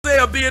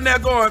be in there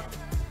going,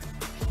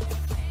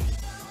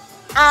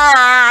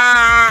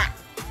 ah,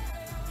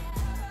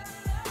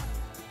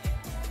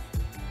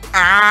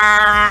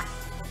 ah,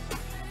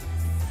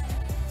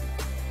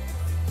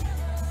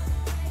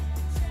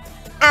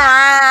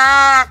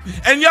 ah,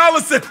 and y'all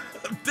will sit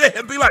there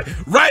and be like,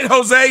 right,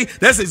 Jose,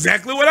 that's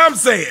exactly what I'm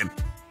saying.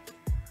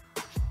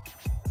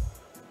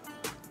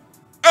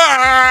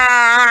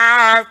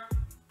 Ah,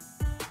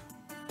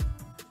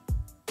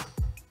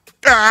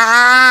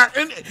 ah,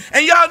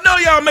 and y'all know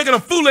y'all making a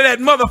fool of that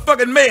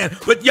motherfucking man,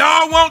 but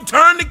y'all won't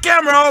turn the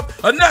camera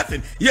off or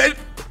nothing.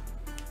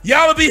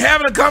 Y'all will be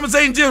having a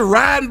conversation just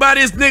riding by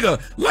this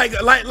nigga like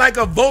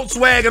a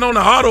Volkswagen on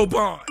the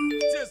Autobahn.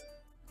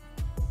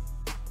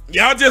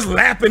 Y'all just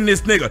lapping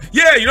this nigga.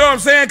 Yeah, you know what I'm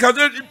saying? Cause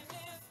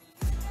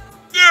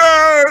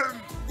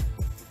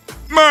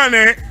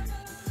money.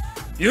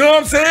 You know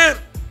what I'm saying?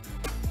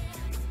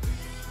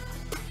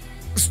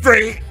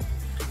 Straight.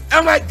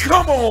 I'm like,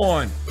 come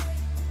on.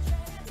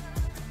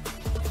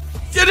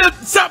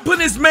 Stop putting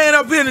this man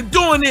up here and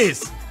doing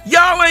this.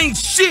 Y'all ain't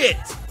shit.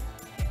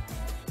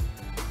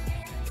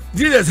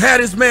 You just had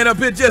this man up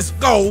here just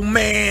go,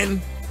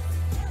 man.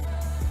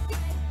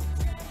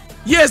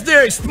 Yes,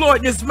 they're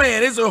exploiting this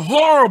man. It's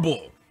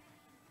horrible.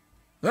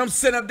 I'm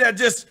sitting up there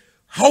just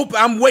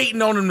I'm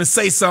waiting on him to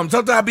say something.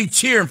 Sometimes I be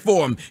cheering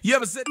for him. You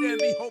ever sit there and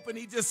be hoping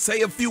he just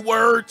say a few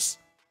words?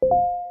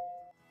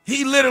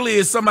 He literally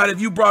is somebody,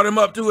 if you brought him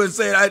up to and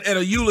said at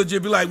a eulogy,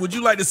 be like, would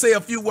you like to say a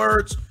few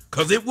words?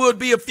 Because it would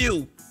be a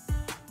few.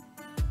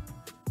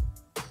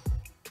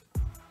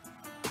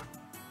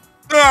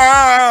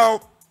 Oh.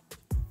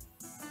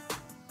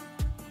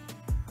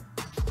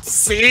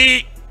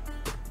 See?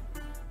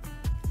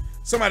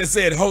 Somebody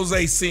said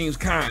Jose seems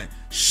kind.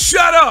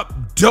 Shut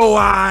up, doe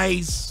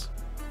eyes.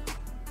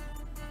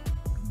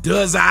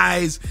 Does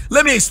eyes.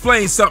 Let me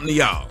explain something to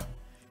y'all.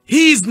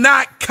 He's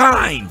not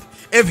kind.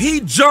 If he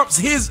jumps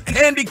his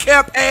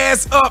handicapped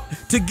ass up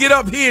to get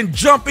up here and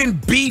jump in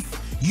beef,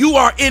 you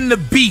are in the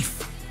beef.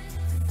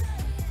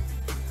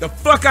 The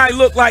fuck I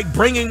look like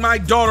bringing my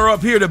daughter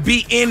up here to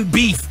be in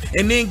beef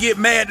and then get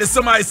mad that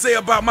somebody say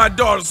about my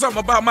daughter, something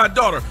about my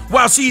daughter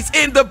while she's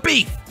in the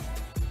beef.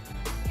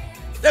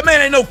 That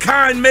man ain't no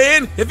kind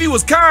man. If he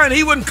was kind,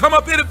 he wouldn't come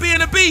up here to be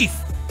in the beef.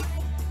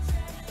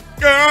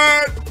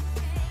 God.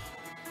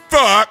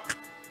 Fuck.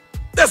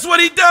 That's what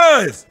he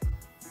does.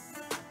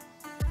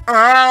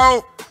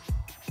 Oh,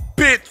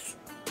 bitch.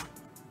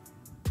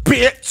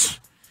 Bitch.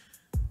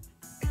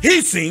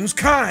 He seems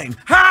kind.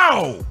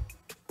 How?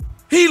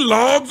 He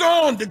logs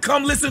on to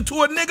come listen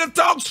to a nigga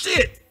talk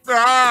shit.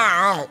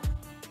 Oh.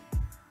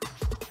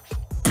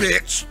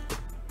 Bitch.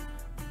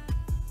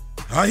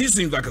 Oh, he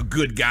seems like a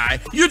good guy.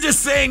 You're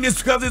just saying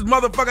this because this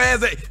motherfucker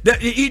has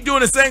that he doing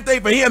the same thing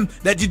for him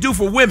that you do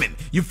for women.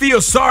 You feel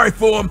sorry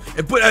for him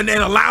and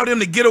allow them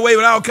to get away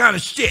with all kind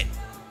of shit.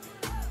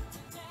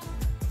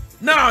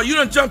 No, you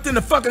done jumped in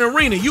the fucking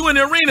arena. You in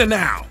the arena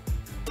now.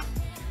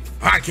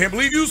 I can't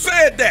believe you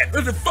said that.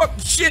 What the fuck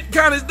shit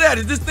kind is that?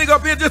 Is this nigga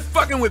up here just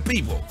fucking with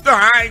people? All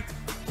right,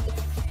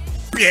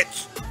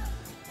 bitch.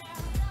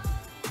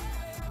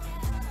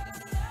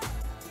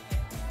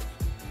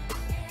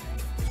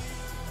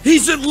 He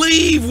should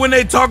leave when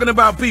they're talking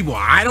about people.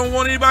 I don't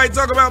want anybody to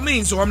talk about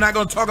me, so I'm not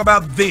going to talk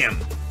about them.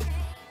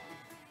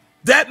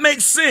 That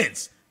makes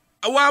sense.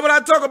 Why would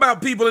I talk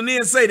about people and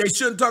then say they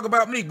shouldn't talk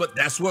about me? But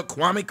that's what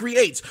Kwame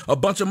creates. A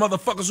bunch of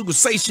motherfuckers who can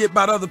say shit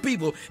about other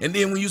people, and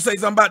then when you say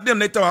something about them,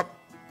 they talk,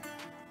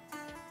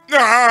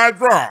 nah,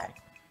 it's wrong.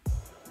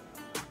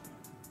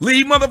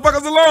 Leave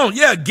motherfuckers alone.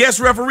 Yeah,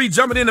 guest referee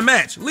jumping in the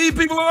match. Leave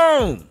people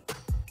alone.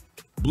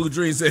 Blue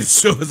Dream says,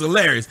 sure, it's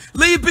hilarious.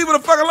 Leave people the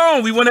fuck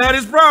alone. We wouldn't have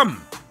this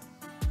problem.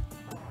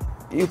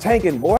 You tanking, boy.